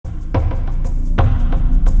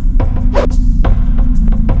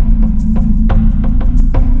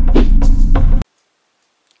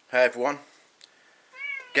Hey everyone,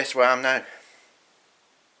 guess where I am now?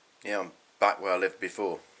 Yeah, I'm back where I lived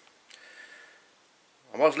before.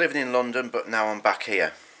 I was living in London, but now I'm back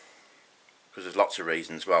here because there's lots of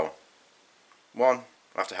reasons. Well, one,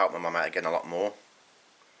 I have to help my mum out again a lot more,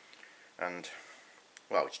 and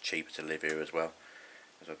well, it's cheaper to live here as well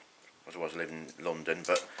as I was living in London,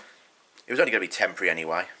 but it was only going to be temporary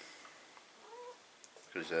anyway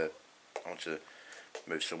because I want to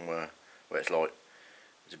move somewhere where it's like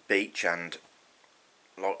there's a beach and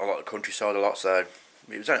a lot of countryside a lot. So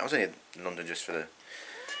I was only in London just for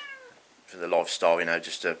the lifestyle,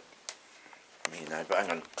 just to, But hang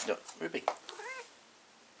on, look, Ruby.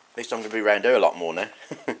 At least I'm going to be around here a lot more now,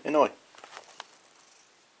 you know.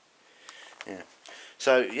 Yeah.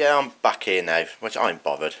 So yeah, I'm back here now, which I ain't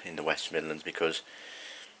bothered in the West Midlands because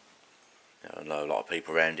I know a lot of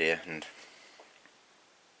people around here, and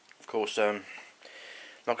of course, like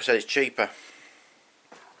I said, it's cheaper.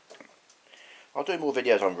 I'll do more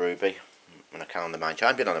videos on Ruby when I can on the main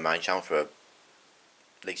channel. I've been on the main channel for at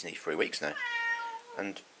least nearly 3 weeks now,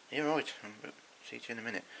 and you're right. I'll see you in a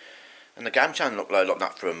minute. And the game channel uploaded like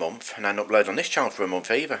that for a month, and I hadn't uploaded on this channel for a month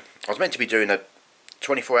either. I was meant to be doing a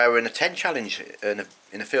 24-hour in a tent challenge in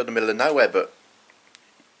a field in the middle of nowhere, but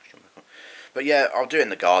yeah, I'll do it in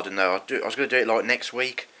the garden though. I was going to do it like next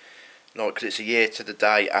week, like because it's a year to the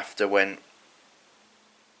day after when.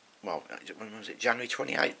 Well, when was it? January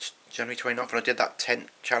 28th, January 29th, when I did that tent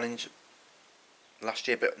challenge last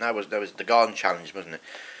year. But there was the garden challenge, wasn't it?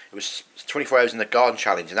 It was 24 hours in the garden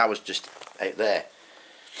challenge, and that was just out there.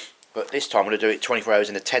 But this time I'm going to do it 24 hours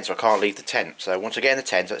in the tent, so I can't leave the tent. So once I get in the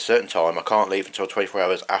tent at a certain time, I can't leave until 24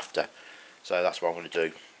 hours after. So that's what I'm going to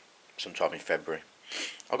do sometime in February.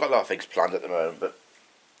 I've got a lot of things planned at the moment, but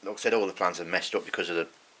like I said, all the plans are messed up because I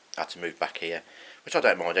had to move back here, which I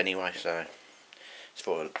don't mind anyway, so just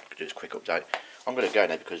thought I'd do this quick update. I'm going to go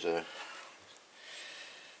now because I've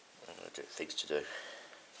got things to do.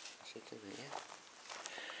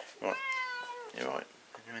 Right, you're right,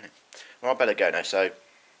 in a minute. Well, I better go now, so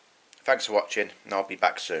thanks for watching, and I'll be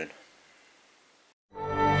back soon.